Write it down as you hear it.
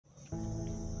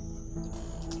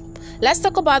Let's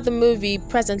talk about the movie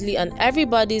presently on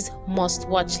everybody's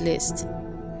must-watch list,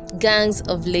 Gangs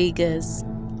of Lagos.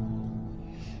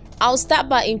 I'll start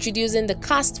by introducing the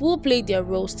cast who played their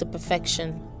roles to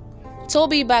perfection.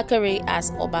 Toby Bakare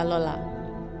as Obalola,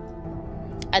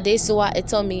 Adesuwa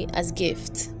Etomi as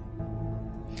Gift,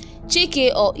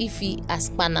 Chike or Ifi as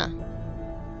Pana,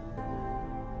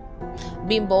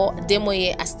 Bimbo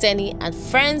Demoye as Tenny and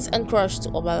friends and crush to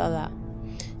Obalola,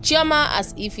 Chioma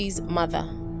as Ifi's mother,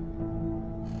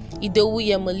 Idowu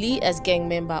Yemoli as gang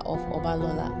member of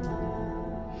Obalola,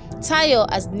 Tayo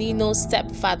as Nino's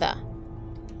stepfather,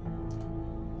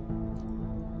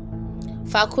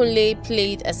 Fakunle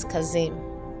played as Kazim,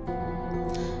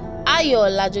 Ayo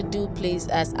Lajodu plays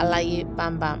as Alaye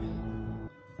Bambam,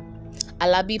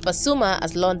 Alabi Pasuma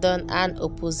as London and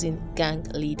opposing gang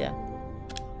leader,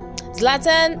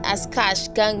 Zlatan as Cash,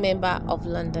 gang member of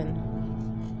London,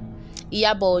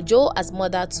 Iyabo Ojo as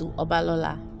mother to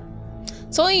Obalola,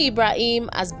 Toyin Ibrahim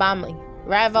as Bami,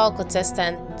 rival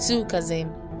contestant to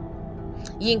Kazim,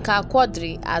 Yinka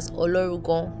Quadri as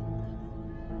Olorugon,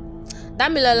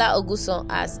 Damilola Oguson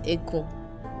as Eku,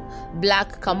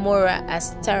 Black Kamora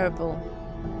as Terrible,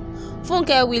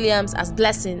 Funke Williams as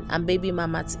Blessing and baby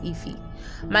mama to Ifi,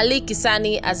 Malik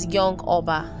Kisani as Young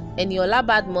Oba, Eniola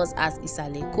Badmus as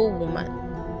Isaleko woman,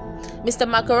 Mr.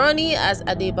 Macaroni as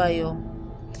Adebayo,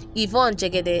 Yvonne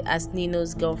Jegede as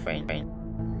Nino's girlfriend.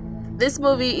 This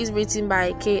movie is written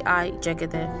by K.I.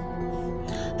 Jegede.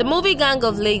 The movie Gang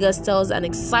of Lagos tells an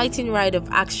exciting ride of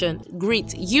action,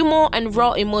 grit, humor, and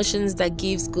raw emotions that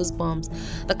gives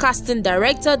goosebumps. The casting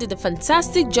director did a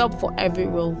fantastic job for every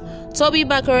role. Toby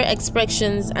Bakare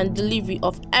expressions and delivery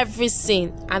of every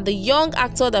scene, and the young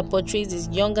actor that portrays his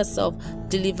younger self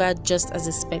delivered just as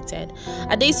expected.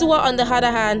 Adesuwa, on the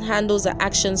other hand, handles her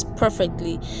actions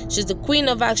perfectly. She's the queen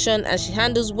of action, and she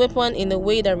handles weapon in a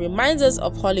way that reminds us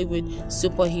of Hollywood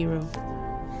superhero.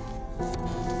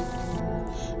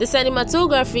 The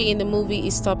cinematography in the movie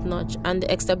is top-notch, and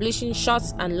the establishing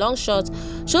shots and long shots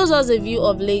shows us a view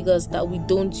of Lagos that we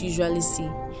don't usually see.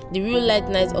 The real light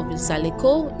night of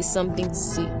Isaleko is something to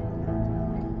see.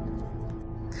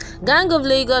 Gang of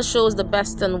Lagos shows the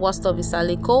best and worst of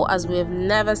Isaleko as we have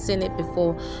never seen it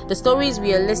before. The story is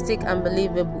realistic and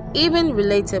believable, even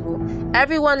relatable.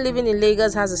 Everyone living in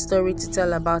Lagos has a story to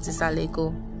tell about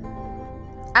Isaleko.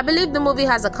 I believe the movie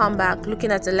has a comeback, looking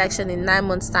at election in 9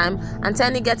 months' time and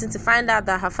Tenny getting to find out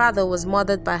that her father was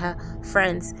murdered by her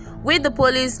friends, with the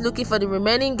police looking for the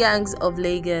remaining gangs of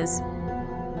Lagos.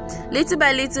 Little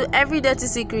by little, every dirty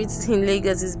secret in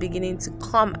Lagos is beginning to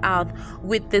come out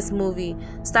with this movie,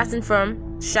 starting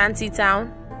from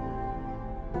Shantytown,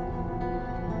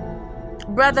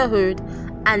 Brotherhood,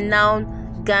 and now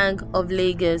Gang of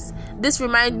Lagos. This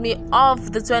reminds me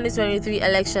of the 2023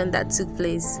 election that took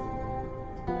place.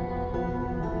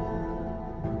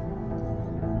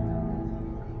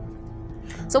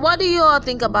 So what do you all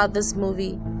think about this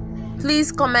movie?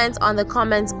 Please comment on the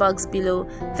comments box below.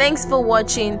 Thanks for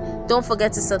watching. Don't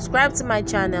forget to subscribe to my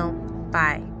channel.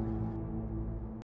 Bye.